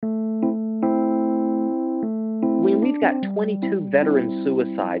got 22 veteran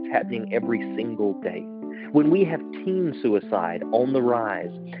suicides happening every single day, when we have teen suicide on the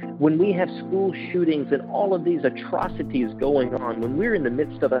rise, when we have school shootings and all of these atrocities going on, when we're in the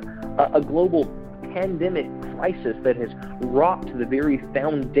midst of a global pandemic crisis that has rocked the very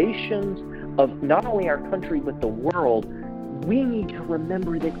foundations of not only our country but the world, we need to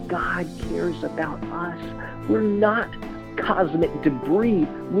remember that God cares about us. We're not cosmic debris.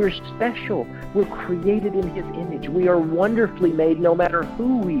 We're special. We're created in His image. We are wonderfully made no matter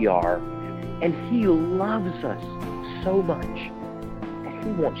who we are. And He loves us so much that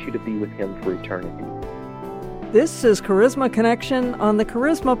He wants you to be with Him for eternity. This is Charisma Connection on the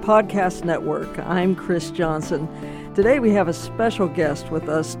Charisma Podcast Network. I'm Chris Johnson. Today we have a special guest with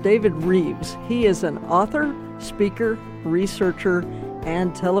us, David Rives. He is an author, speaker, researcher,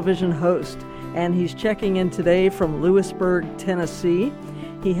 and television host. And he's checking in today from Lewisburg, Tennessee.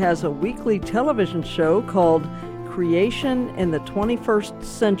 He has a weekly television show called Creation in the 21st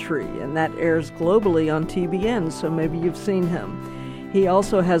Century, and that airs globally on TBN, so maybe you've seen him. He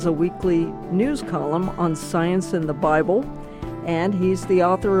also has a weekly news column on science and the Bible, and he's the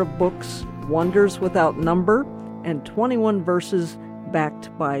author of books Wonders Without Number and 21 Verses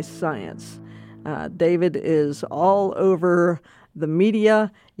Backed by Science. David is all over the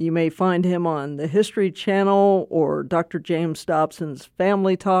media. You may find him on the History Channel or Dr. James Dobson's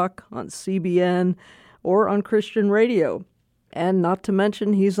Family Talk on CBN or on Christian radio. And not to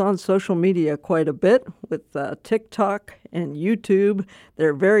mention, he's on social media quite a bit with TikTok and YouTube.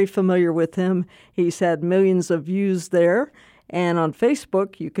 They're very familiar with him. He's had millions of views there. And on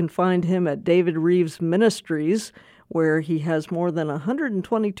Facebook, you can find him at David Rives Ministries, where he has more than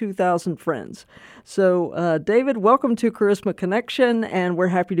 122,000 friends. So, David, welcome to Charisma Connection, and we're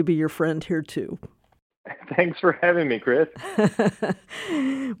happy to be your friend here, too. Thanks for having me, Chris.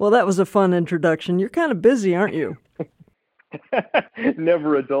 Well, that was a fun introduction. You're kind of busy, aren't you?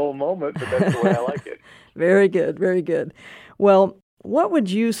 Never a dull moment, but that's the way I like it. Very good, very good. Well, what would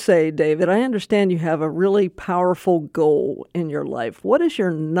you say, David? I understand you have a really powerful goal in your life. What is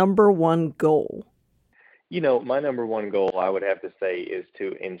your number one goal? You know, my number one goal, I would have to say, is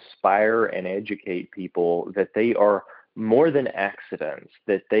to inspire and educate people that they are more than accidents,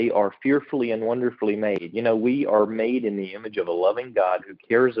 that they are fearfully and wonderfully made. You know, we are made in the image of a loving God who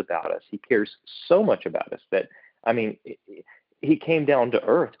cares about us. He cares so much about us that, I mean, He came down to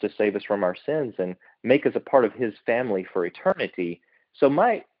earth to save us from our sins and make us a part of His family for eternity. So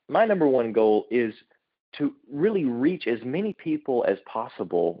my number one goal is to really reach as many people as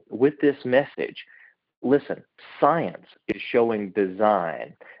possible with this message. Listen, science is showing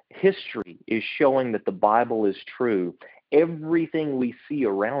design. History is showing that the Bible is true. Everything we see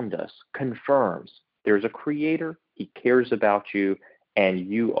around us confirms there's a creator, He cares about you, and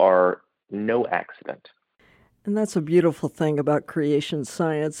you are no accident. And that's a beautiful thing about creation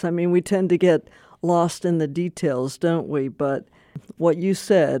science. I mean, we tend to get lost in the details, don't we? But what you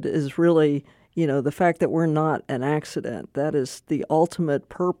said is really, you know, the fact that we're not an accident. That is the ultimate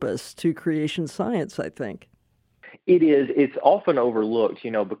purpose to creation science, I think. It is. It's often overlooked,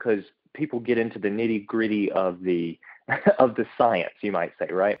 you know, because people get into the nitty-gritty of the of the science, you might say,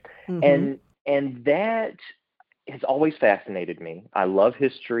 right? Mm-hmm. And that has always fascinated me. I love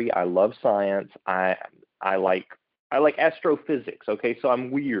history. I love science. I like astrophysics. Okay, so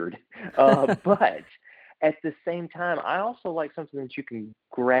I'm weird, but at the same time, I also like something that you can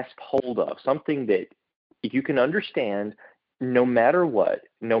grasp hold of, something that you can understand no matter what,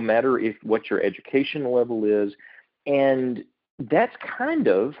 no matter what your education level is. And that's kind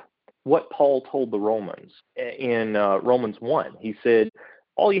of what Paul told the Romans in Romans 1. He said,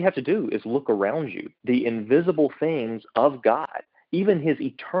 all you have to do is look around you. The invisible things of God, even His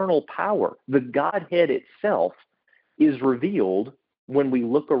eternal power, the Godhead itself, is revealed when we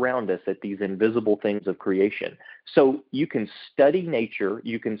look around us at these invisible things of creation. So you can study nature,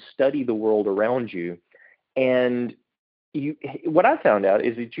 you can study the world around you, and what I found out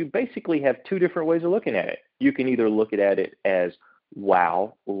is that you basically have two different ways of looking at it. You can either look at it as,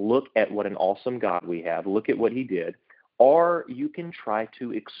 wow, look at what an awesome God we have, look at what He did, or you can try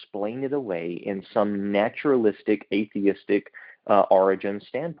to explain it away in some naturalistic, atheistic origin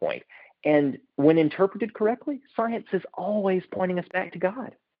standpoint. And when interpreted correctly, science is always pointing us back to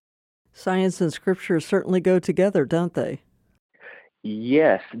God. Science and Scripture certainly go together, don't they?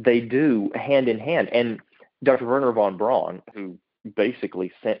 Yes, they do, hand in hand. And Dr. Wernher von Braun, who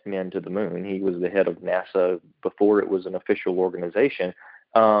basically sent men to the moon, he was the head of NASA before it was an official organization,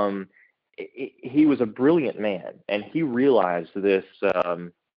 he was a brilliant man, and he realized this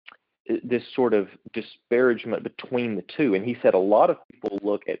sort of disparagement between the two. And he said a lot of people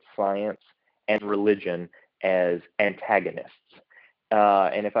look at science and religion as antagonists.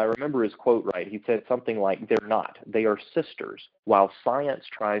 And if I remember his quote right, he said something like, "They're not, they are sisters. While science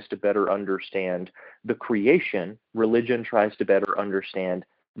tries to better understand the creation, religion tries to better understand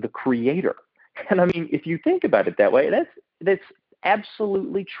the creator." And I mean, if you think about it that way, that's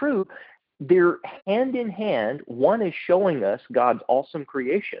absolutely true. They're hand in hand. One is showing us God's awesome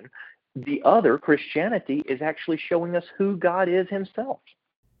creation. The other, Christianity, is actually showing us who God is himself.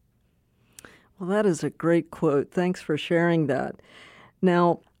 Well, that is a great quote. Thanks for sharing that.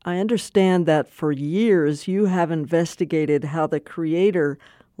 Now, I understand that for years you have investigated how the Creator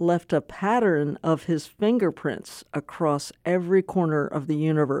left a pattern of his fingerprints across every corner of the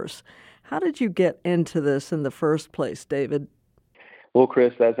universe. How did you get into this in the first place, David? Well,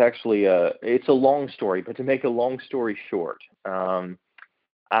 Chris, that's actually it's a long story, but to make a long story short,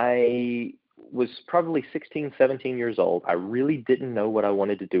 I was probably 16, 17 years old. I really didn't know what I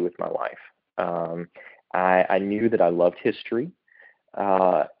wanted to do with my life. Um, I knew that I loved history,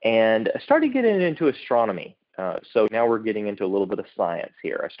 and I started getting into astronomy. So now we're getting into a little bit of science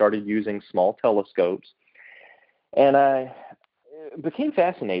here. I started using small telescopes, and I became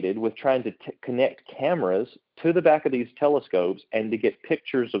fascinated with trying to connect cameras to the back of these telescopes and to get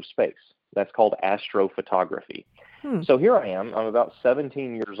pictures of space. That's called astrophotography. Hmm. So here I am. I'm about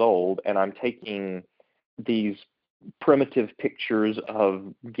 17 years old, and I'm taking these primitive pictures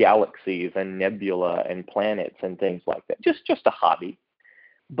of galaxies and nebula and planets and things like that. Just a hobby.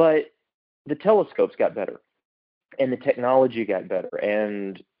 But the telescopes got better, and the technology got better.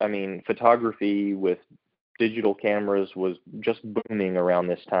 And I mean, photography with digital cameras was just booming around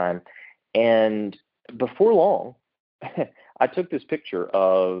this time. And before long, I took this picture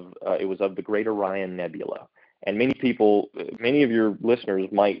of it was of the Great Orion Nebula. And many of your listeners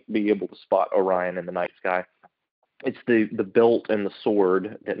might be able to spot Orion in the night sky. It's the belt and the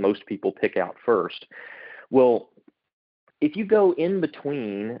sword that most people pick out first. Well, if you go in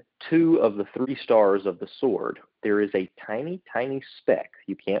between two of the three stars of the sword, there is a tiny, tiny speck.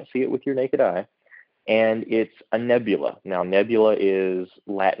 You can't see it with your naked eye, and it's a nebula. Now, nebula is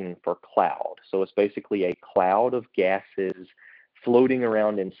Latin for cloud, so it's basically a cloud of gases floating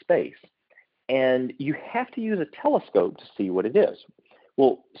around in space. And you have to use a telescope to see what it is.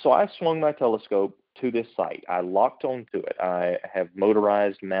 Well, so I swung my telescope to this site. I locked onto it. I have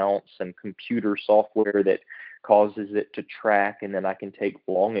motorized mounts and computer software that causes it to track, and then I can take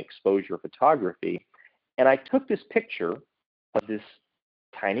long exposure photography. And I took this picture of this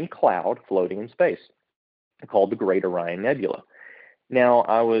tiny cloud floating in space called the Great Orion Nebula. Now,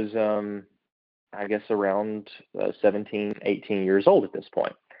 I was, I guess, around 17, 18 years old at this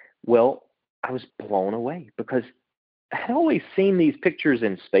point. Well, I was blown away because I'd always seen these pictures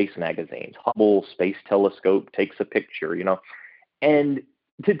in space magazines. Hubble Space Telescope takes a picture, And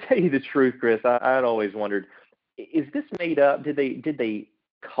to tell you the truth, Chris, I'd always wondered, is this made up? Did they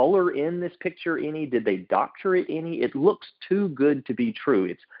color in this picture any? Did they doctor it any? It looks too good to be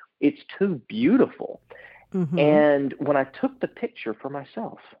true. It's too beautiful. Mm-hmm. And when I took the picture for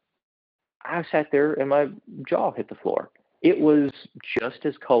myself, I sat there and my jaw hit the floor. It was just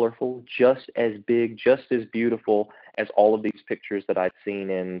as colorful, just as big, just as beautiful as all of these pictures that I'd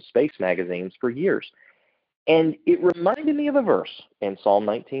seen in space magazines for years. And it reminded me of a verse in Psalm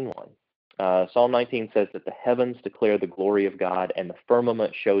 19:1. Psalm 19 says that the heavens declare the glory of God, and the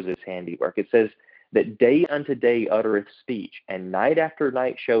firmament shows his handiwork. It says that day unto day uttereth speech, and night after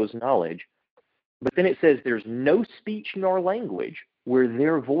night shows knowledge. But then it says there's no speech nor language where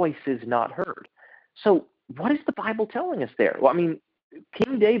their voice is not heard. So what is the Bible telling us there? Well, I mean,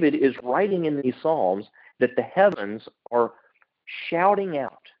 King David is writing in these Psalms that the heavens are shouting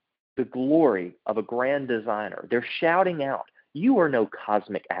out the glory of a grand designer. They're shouting out, you are no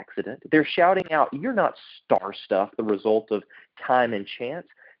cosmic accident. They're shouting out, you're not star stuff, the result of time and chance.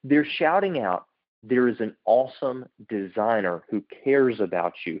 They're shouting out, there is an awesome designer who cares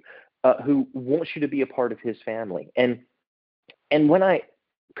about you, who wants you to be a part of his family. And when I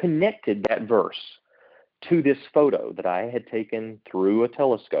connected that verse to this photo that I had taken through a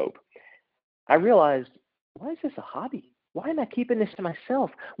telescope, I realized, why is this a hobby? Why am I keeping this to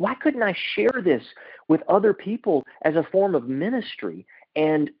myself? Why couldn't I share this with other people as a form of ministry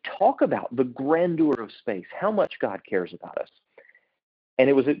and talk about the grandeur of space, how much God cares about us? And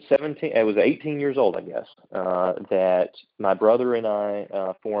it was at 17, it was 18 years old, I guess, that my brother and I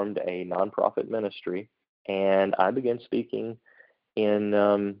formed a nonprofit ministry, and I began speaking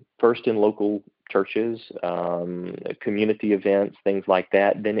in first in local churches, community events, things like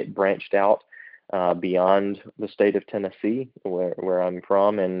that. Then it branched out beyond the state of Tennessee, where I'm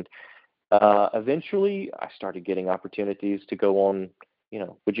from, and eventually I started getting opportunities to go on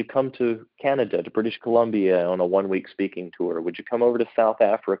would you come to Canada, to British Columbia on a 1-week speaking tour? Would you come over to South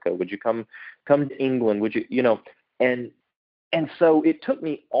Africa? Would you come to England? Would you, and so it took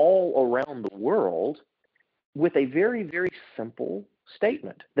me all around the world with a very, very simple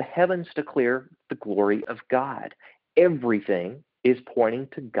statement. The heavens declare the glory of God. Everything is pointing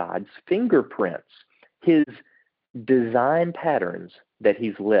to God's fingerprints, his design patterns that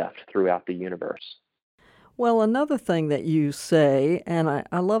he's left throughout the universe. Well, another thing that you say, and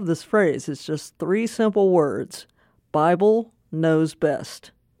I love this phrase, it's just 3 simple words: Bible knows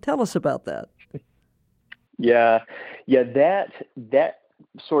best. Tell us about that. Yeah, that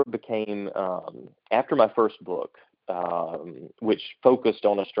sort of became, after my first book, which focused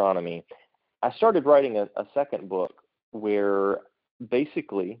on astronomy. I started writing a second book where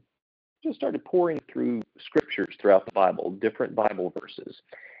basically just started pouring through scriptures throughout the Bible, different Bible verses.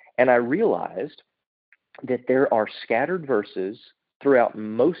 And I realized that there are scattered verses throughout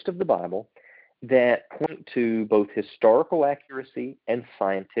most of the Bible that point to both historical accuracy and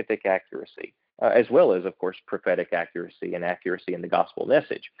scientific accuracy, as well as, of course, prophetic accuracy and accuracy in the gospel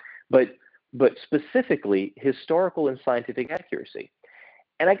message, but specifically historical and scientific accuracy.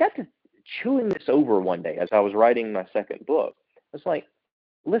 And I got to chewing this over one day as I was writing my second book. I was like,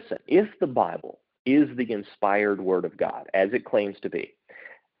 listen, if the Bible is the inspired word of God, as it claims to be,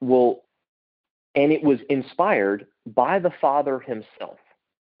 well, and it was inspired by the Father himself,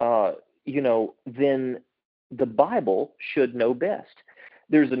 then the Bible should know best.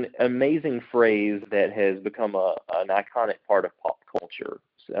 There's an amazing phrase that has become an iconic part of pop culture.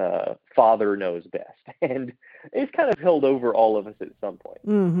 Father knows best. And it's kind of held over all of us at some point.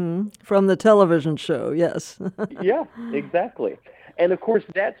 Mm-hmm. From the television show, yes. Yeah, exactly. And of course,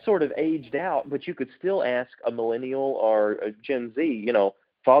 that sort of aged out, but you could still ask a millennial or a Gen Z,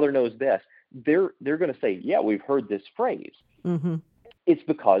 Father knows best. They're going to say, yeah, we've heard this phrase. Mm-hmm. It's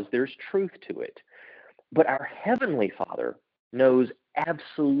because there's truth to it. But our Heavenly Father knows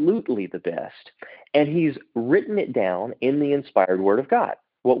absolutely the best, and he's written it down in the inspired Word of God,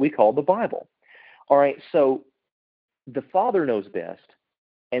 what we call the Bible. All right, so the Father knows best,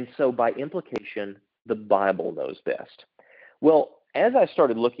 and so by implication, the Bible knows best. Well, as I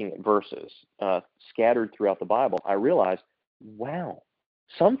started looking at verses scattered throughout the Bible, I realized, wow,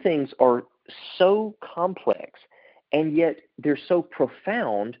 some things are so complex, and yet they're so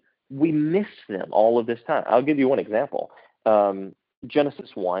profound, we miss them all of this time. I'll give you one example. Genesis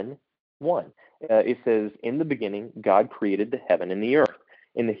 1:1. It says, in the beginning, God created the heaven and the earth.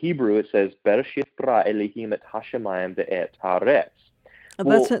 In the Hebrew, it says, Bereshit bara Elohim et hashamayim ve'et haaretz.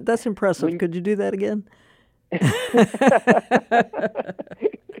 Well, that's impressive. Could you do that again?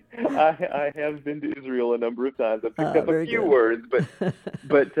 I have been to Israel a number of times. I've picked up a few words,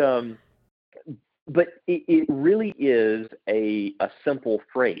 but it really is a simple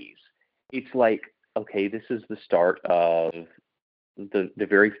phrase. It's like, okay, this is the start of the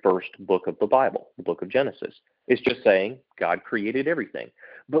very first book of the Bible, the book of Genesis. It's just saying God created everything.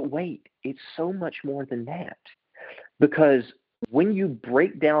 But wait, it's so much more than that. Because when you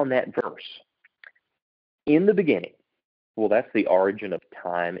break down that verse, in the beginning, well, that's the origin of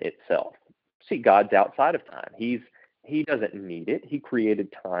time itself. See, God's outside of time. He doesn't need it. He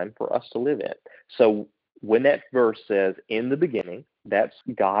created time for us to live in. So when that verse says, in the beginning, that's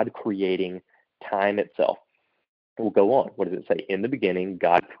God creating time itself. We'll go on. What does it say? In the beginning,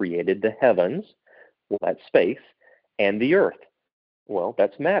 God created the heavens. Well, that's space. And the earth. Well,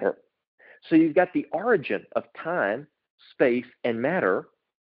 that's matter. So you've got the origin of time, space, and matter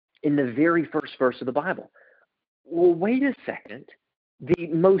in the very first verse of the Bible. Well, wait a second. The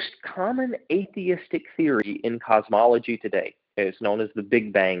most common atheistic theory in cosmology today is known as the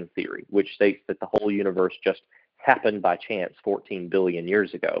Big Bang theory, which states that the whole universe just happened by chance 14 billion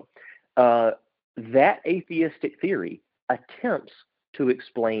years ago. That atheistic theory attempts to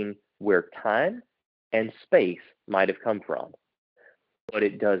explain where time and space might have come from, but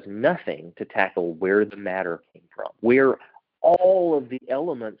it does nothing to tackle where the matter came from, where all of the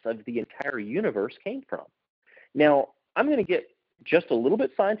elements of the entire universe came from. Now, I'm going to get just a little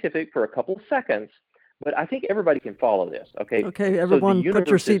bit scientific for a couple of seconds, but I think everybody can follow this, okay? Okay, everyone put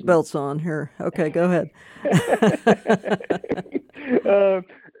your seatbelts on here. Okay, go ahead.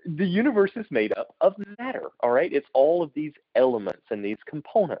 The universe is made up of matter, all right? It's all of these elements and these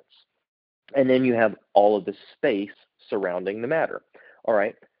components. And then you have all of the space surrounding the matter, all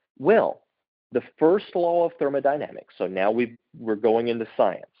right? Well, the first law of thermodynamics, so now we're going into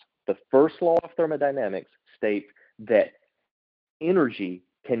science. The first law of thermodynamics states that energy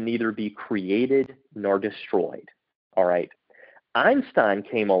can neither be created nor destroyed, all right? Einstein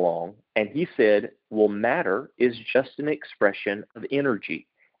came along and he said, well, matter is just an expression of energy,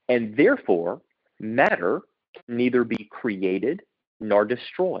 and therefore matter can neither be created nor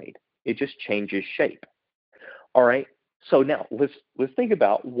destroyed. It just changes shape. All right. So now let's think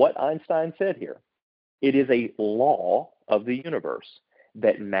about what Einstein said here. It is a law of the universe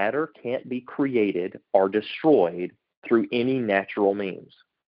that matter can't be created or destroyed through any natural means.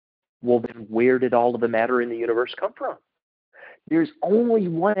 Well, then where did all of the matter in the universe come from? There's only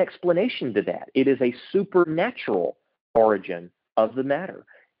one explanation to that. It is a supernatural origin of the matter.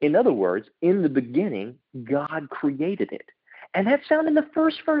 In other words, in the beginning, God created it. And that's found in the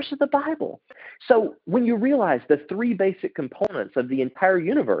first verse of the Bible. So when you realize the three basic components of the entire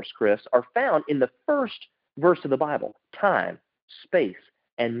universe, Chris, are found in the first verse of the Bible: time, space,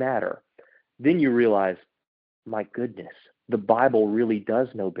 and matter, then you realize, my goodness, the Bible really does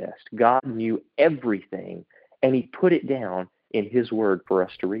know best. God knew everything, and he put it down in his word for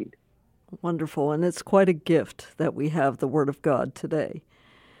us to read. Wonderful. And it's quite a gift that we have the Word of God today.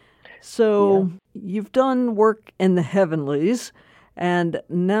 Yeah. So you've done work in the heavenlies, and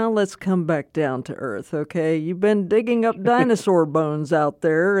now let's come back down to earth, okay? You've been digging up dinosaur bones out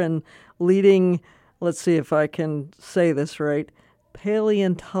there and leading, let's see if I can say this right,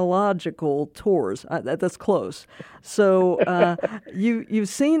 paleontological tours. That's close. So you've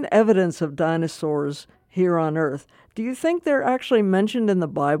seen evidence of dinosaurs here on Earth. Do you think they're actually mentioned in the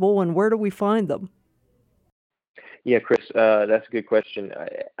Bible, and where do we find them? Yeah, Chris, that's a good question.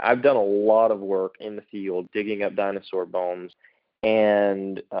 I've done a lot of work in the field digging up dinosaur bones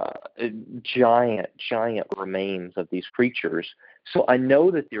and giant remains of these creatures. So I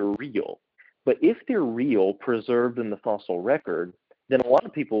know that they're real. But if they're real, preserved in the fossil record, then a lot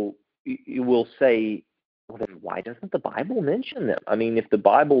of people will say, well, then why doesn't the Bible mention them? I mean, if the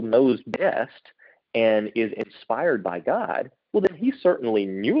Bible knows best and is inspired by God, well, then he certainly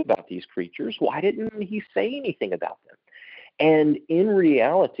knew about these creatures. Why didn't he say anything about them? And in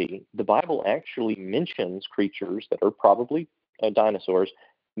reality, the Bible actually mentions creatures that are probably dinosaurs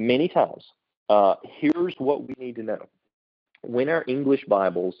many times. Here's what we need to know. When our English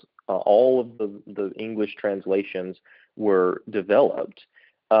Bibles, all of the English translations were developed,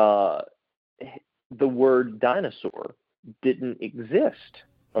 the word dinosaur didn't exist.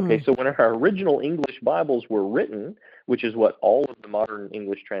 Okay, so when our original English Bibles were written, which is what all of the modern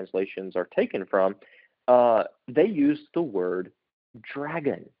English translations are taken from, they used the word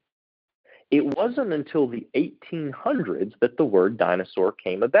dragon. It wasn't until the 1800s that the word dinosaur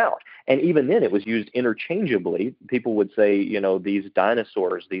came about. And even then, it was used interchangeably. People would say, these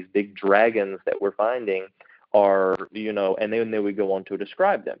dinosaurs, these big dragons that we're finding are, and then they would go on to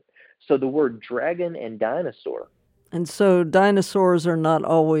describe them. So the word dragon and dinosaur. And so dinosaurs are not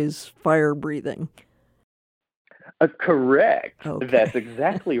always fire-breathing. Correct. Okay. That's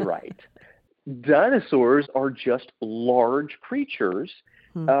exactly right. Dinosaurs are just large creatures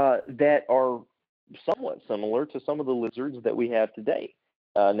that are somewhat similar to some of the lizards that we have today.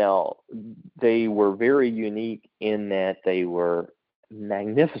 Now, they were very unique in that they were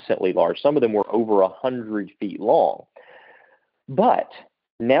magnificently large. Some of them were over 100 feet long. But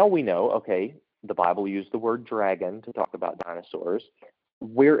now we know, okay, the Bible used the word dragon to talk about dinosaurs.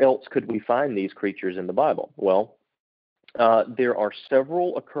 Where else could we find these creatures in the Bible? Well, there are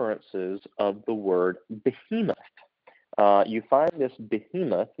several occurrences of the word behemoth. You find this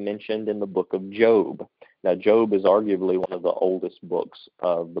behemoth mentioned in the book of Job. Now, Job is arguably one of the oldest books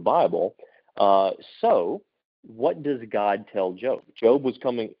of the Bible. So, what does God tell Job? Job was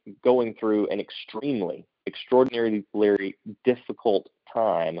going through an extraordinarily difficult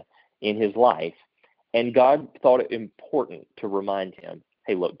time in his life, and God thought it important to remind him,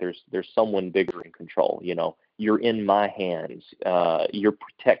 hey, look, there's someone bigger in control. You're in my hands. You're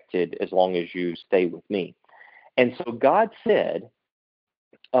protected as long as you stay with me. And so God said,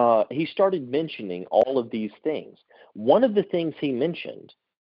 he started mentioning all of these things. One of the things he mentioned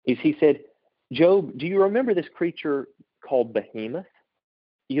is he said, Job, do you remember this creature called Behemoth?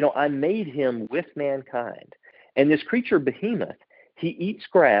 I made him with mankind. And this creature, Behemoth, he eats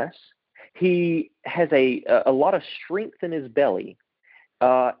grass. He has a lot of strength in his belly.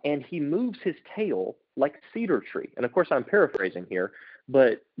 And he moves his tail like a cedar tree. And of course, I'm paraphrasing here,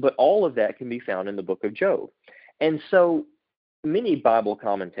 but all of that can be found in the book of Job. And so many Bible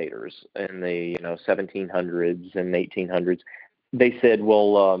commentators in the 1700s and 1800s, they said,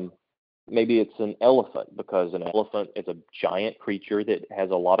 well, maybe it's an elephant, because an elephant is a giant creature that has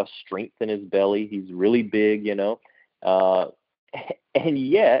a lot of strength in his belly. He's really big, and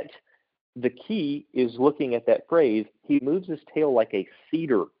yet the key is looking at that phrase, he moves his tail like a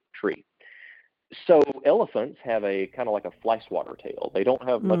cedar tree. So elephants have a kind of like a fly swatter tail. They don't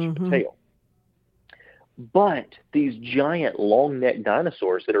have much of a Mm-hmm. tail. But these giant long-necked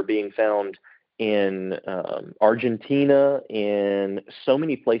dinosaurs that are being found in Argentina, in so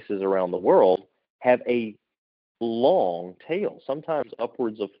many places around the world, have a long tail, sometimes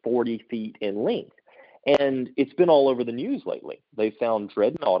upwards of 40 feet in length. And it's been all over the news lately. They found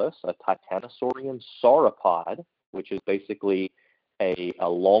Dreadnoughtus, a titanosaurian sauropod, which is basically a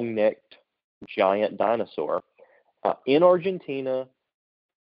long-necked giant dinosaur, in Argentina,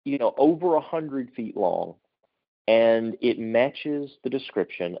 over 100 feet long, and it matches the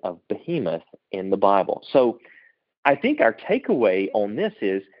description of behemoth in the Bible. So I think our takeaway on this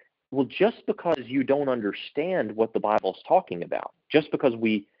is, well, just because you don't understand what the Bible's talking about, just because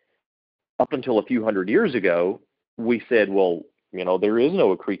up until a few hundred years ago, we said, well, there is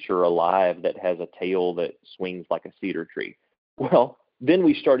no creature alive that has a tail that swings like a cedar tree. Well, then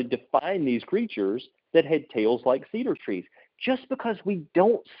we started to find these creatures that had tails like cedar trees. Just because we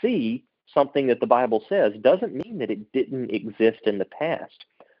don't see something that the Bible says doesn't mean that it didn't exist in the past.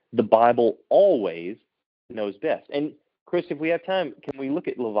 The Bible always knows best. And Chris, if we have time, can we look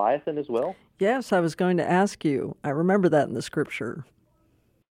at Leviathan as well? Yes, I was going to ask you. I remember that in the scripture.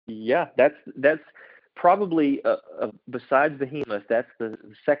 Yeah, that's probably besides Behemoth, that's the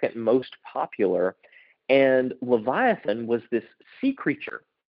second most popular. And Leviathan was this sea creature.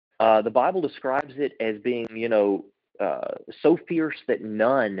 The Bible describes it as being, so fierce that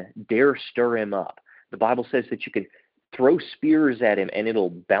none dare stir him up. The Bible says that you can throw spears at him and it'll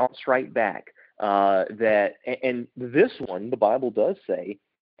bounce right back. And this one, the Bible does say,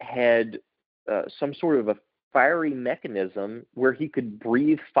 had some sort of a fiery mechanism where he could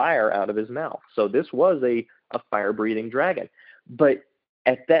breathe fire out of his mouth. So this was a fire-breathing dragon. But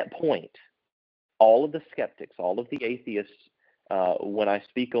at that point, all of the skeptics, all of the atheists, when I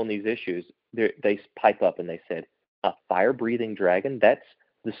speak on these issues, they pipe up and they said, a fire-breathing dragon? That's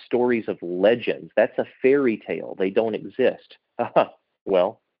the stories of legends. That's a fairy tale. They don't exist.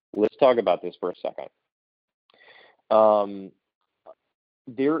 Well, let's talk about this for a second.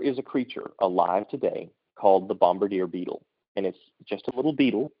 There is a creature alive today called the bombardier beetle, and it's just a little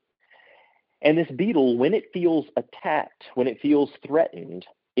beetle. And this beetle, when it feels attacked, when it feels threatened,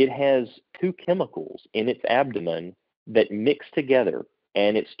 it has two chemicals in its abdomen that mix together,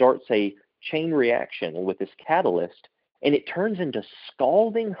 and it starts a chain reaction with this catalyst, and it turns into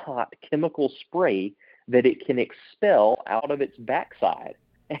scalding hot chemical spray that it can expel out of its backside,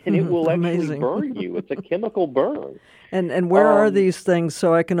 and it will actually Amazing. burn you. It's a chemical burn. And where are these things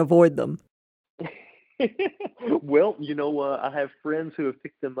so I can avoid them? Well, I have friends who have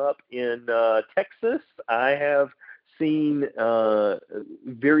picked them up in Texas. I have seen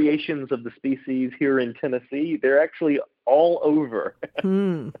variations of the species here in Tennessee. They're actually all over.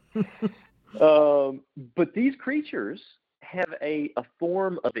 But these creatures have a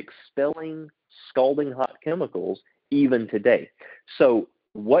form of expelling scalding hot chemicals even today. So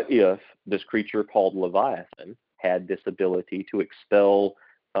what if this creature called Leviathan had this ability to expel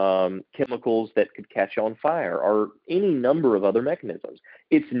chemicals that could catch on fire or any number of other mechanisms?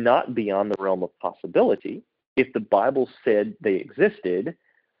 It's not beyond the realm of possibility. If the Bible said they existed,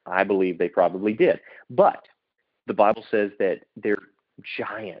 I believe they probably did. But the Bible says that they're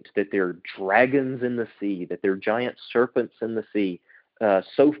giant, that they're dragons in the sea, that they're giant serpents in the sea,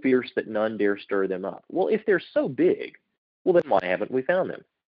 so fierce that none dare stir them up. Well, if they're so big, well, then why haven't we found them?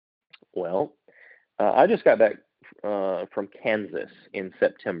 Well, I just got back from Kansas in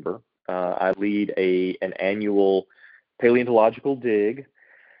September. I lead an annual paleontological dig.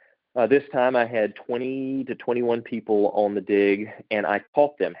 This time I had 20 to 21 people on the dig, and I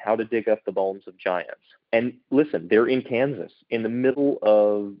taught them how to dig up the bones of giants. And listen, they're in Kansas, in the middle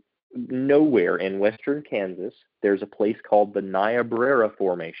of nowhere in western Kansas. There's a place called the Niobrara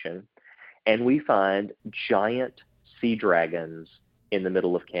Formation, and we find giant sea dragons in the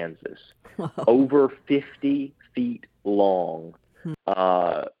middle of Kansas, over 50 feet long,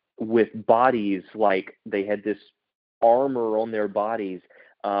 with bodies like they had this armor on their bodies.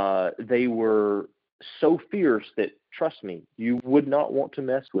 They were so fierce that, trust me, you would not want to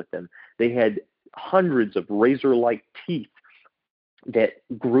mess with them. They had hundreds of razor-like teeth that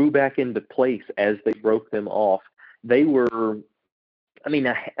grew back into place as they broke them off. They were,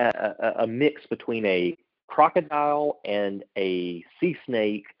 a mix between a crocodile and a sea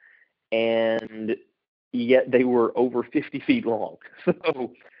snake, and yet they were over 50 feet long.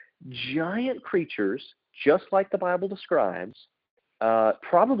 So giant creatures, just like the Bible describes,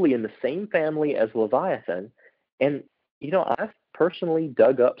 probably in the same family as Leviathan. And, I've personally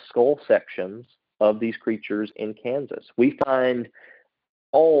dug up skull sections of these creatures in Kansas. We find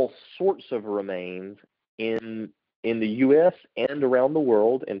all sorts of remains in the U.S. and around the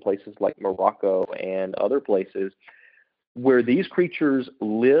world, in places like Morocco and other places, where these creatures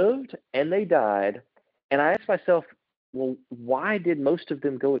lived and they died. And I asked myself, well, why did most of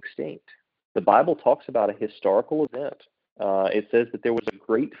them go extinct? The Bible talks about a historical event. It says that there was a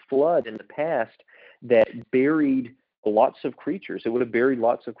great flood in the past that buried lots of creatures. It would have buried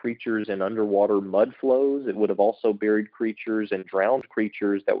lots of creatures in underwater mud flows. It would have also buried creatures and drowned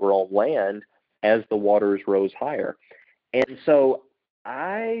creatures that were on land as the waters rose higher. And so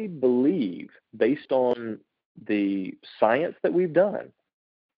I believe, based on the science that we've done,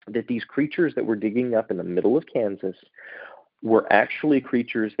 that these creatures that we're digging up in the middle of Kansas were actually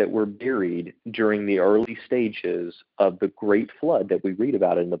creatures that were buried during the early stages of the great flood that we read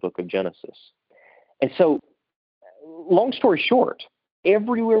about in the book of Genesis. And so, long story short,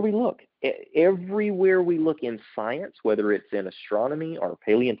 everywhere we look in science, whether it's in astronomy or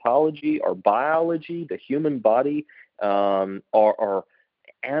paleontology or biology, the human body, or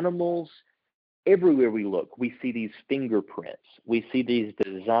animals, everywhere we look, we see these fingerprints. We see these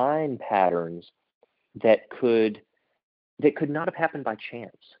design patterns that could not have happened by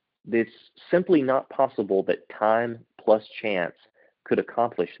chance. It's simply not possible that time plus chance could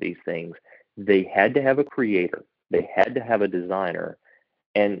accomplish these things. They had to have a creator. They had to have a designer.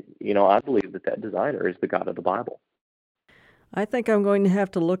 And, I believe that designer is the God of the Bible. I think I'm going to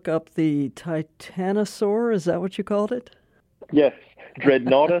have to look up the Titanosaur. Is that what you called it? Yes,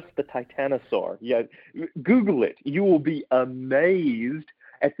 Dreadnoughtus the Titanosaur. Yeah, Google it. You will be amazed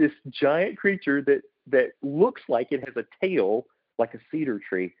at this giant creature that looks like it has a tail like a cedar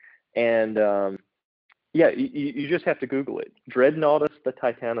tree. And you just have to Google it. Dreadnoughtus the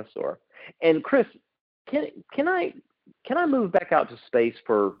Titanosaur. And Chris, can I move back out to space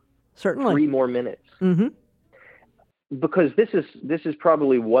for Certainly 3 more minutes? Mm-hmm. Because this is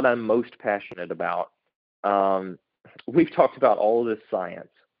probably what I'm most passionate about. We've talked about all of this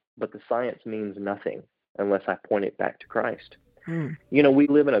science, but the science means nothing unless I point it back to Christ. Mm. We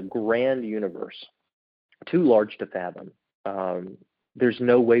live in a grand universe, too large to fathom. There's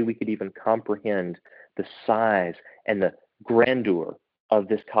no way we could even comprehend the size and the grandeur of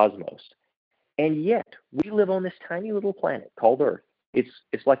this cosmos. And yet, we live on this tiny little planet called Earth.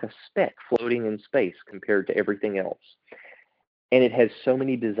 It's like a speck floating in space compared to everything else. And it has so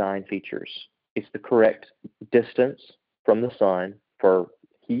many design features. It's the correct distance from the sun for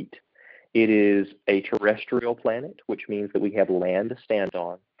heat. It is a terrestrial planet, which means that we have land to stand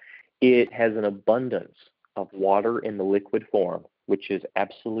on. It has an abundance of water in the liquid form, which is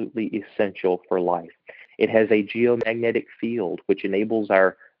absolutely essential for life. It has a geomagnetic field, which enables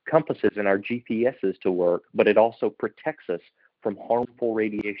our compasses and our GPSs to work, but it also protects us from harmful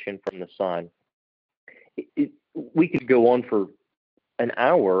radiation from the sun. We could go on for an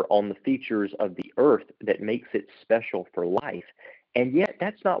hour on the features of the Earth that makes it special for life, and yet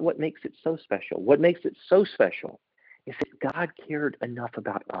that's not what makes it so special. What makes it so special is that God cared enough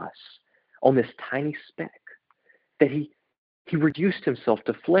about us on this tiny speck that he reduced himself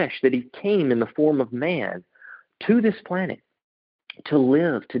to flesh, that he came in the form of man to this planet to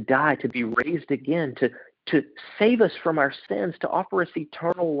live, to die, to be raised again, to save us from our sins, to offer us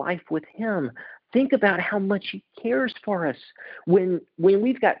eternal life with him. Think about how much he cares for us. When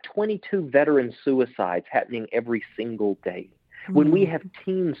we've got 22 veteran suicides happening every single day, when we have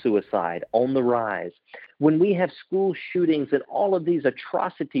teen suicide on the rise, when we have school shootings and all of these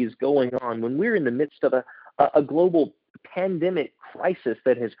atrocities going on, when we're in the midst of a global pandemic crisis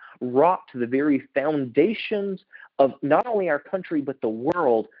that has rocked the very foundations of not only our country but the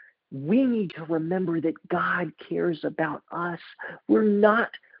world, we need to remember that God cares about us. We're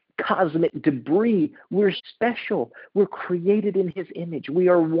not cosmic debris. We're special. We're created in his image. We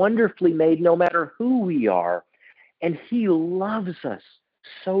are wonderfully made no matter who we are. And he loves us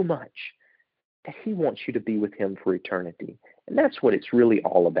so much that he wants you to be with him for eternity. And that's what it's really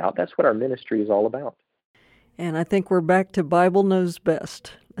all about. That's what our ministry is all about. And I think we're back to Bible knows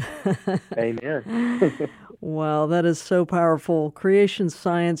best. Amen. Wow, that is so powerful. Creation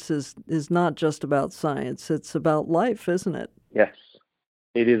science is not just about science. It's about life, isn't it? Yes.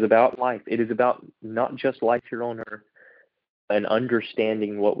 It is about life. It is about not just life here on earth and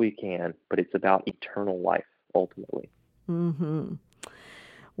understanding what we can, but it's about eternal life, ultimately. Mm-hmm.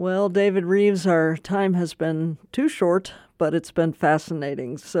 Well, David Rives, our time has been too short, but it's been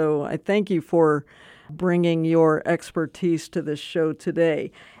fascinating. So I thank you for bringing your expertise to this show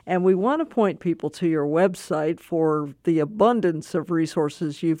today. And we want to point people to your website for the abundance of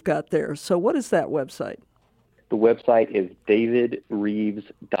resources you've got there. So what is that website? The website is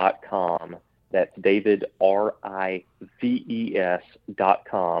davidrives.com. That's David, RIVES.com.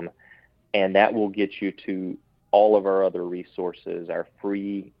 And that will get you to all of our other resources, our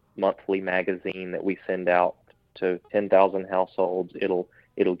free monthly magazine that we send out to 10,000 households. It'll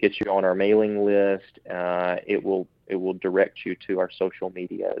get you on our mailing list. It will direct you to our social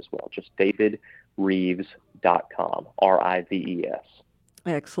media as well. Just davidrives.com, RIVES.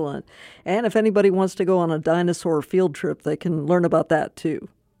 Excellent. And if anybody wants to go on a dinosaur field trip, they can learn about that too.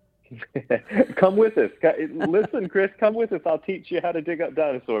 Come with us. Listen, Chris, come with us. I'll teach you how to dig up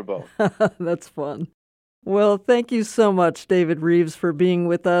dinosaur bones. That's fun. Well, thank you so much, David Rives, for being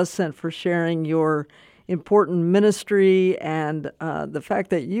with us and for sharing your important ministry and the fact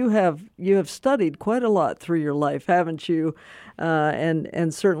that you have studied quite a lot through your life, haven't you?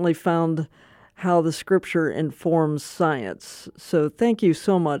 And certainly found how the Scripture informs science. So thank you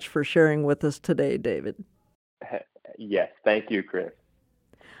so much for sharing with us today, David. Yes, thank you, Chris.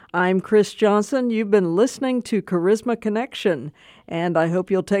 I'm Chris Johnson. You've been listening to Charisma Connection, and I hope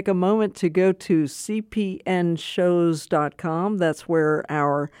you'll take a moment to go to cpnshows.com. That's where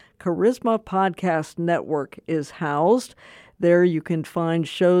our Charisma Podcast Network is housed. There you can find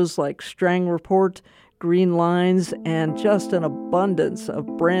shows like Strang Report, Green Lines, and just an abundance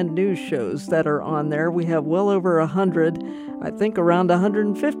of brand new shows that are on there. We have well over 100, I think around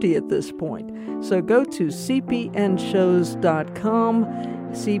 150 at this point. So go to cpnshows.com,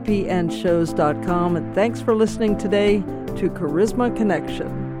 cpnshows.com, and thanks for listening today to Charisma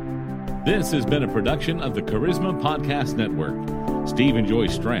Connection. This has been a production of the Charisma Podcast Network. Steve and Joy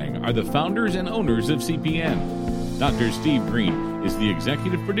Strang are the founders and owners of CPN. Dr. Steve Green is the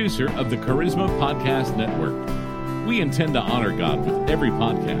executive producer of the Charisma Podcast Network. We intend to honor God with every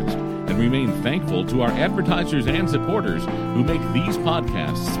podcast and remain thankful to our advertisers and supporters who make these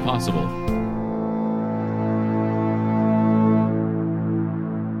podcasts possible.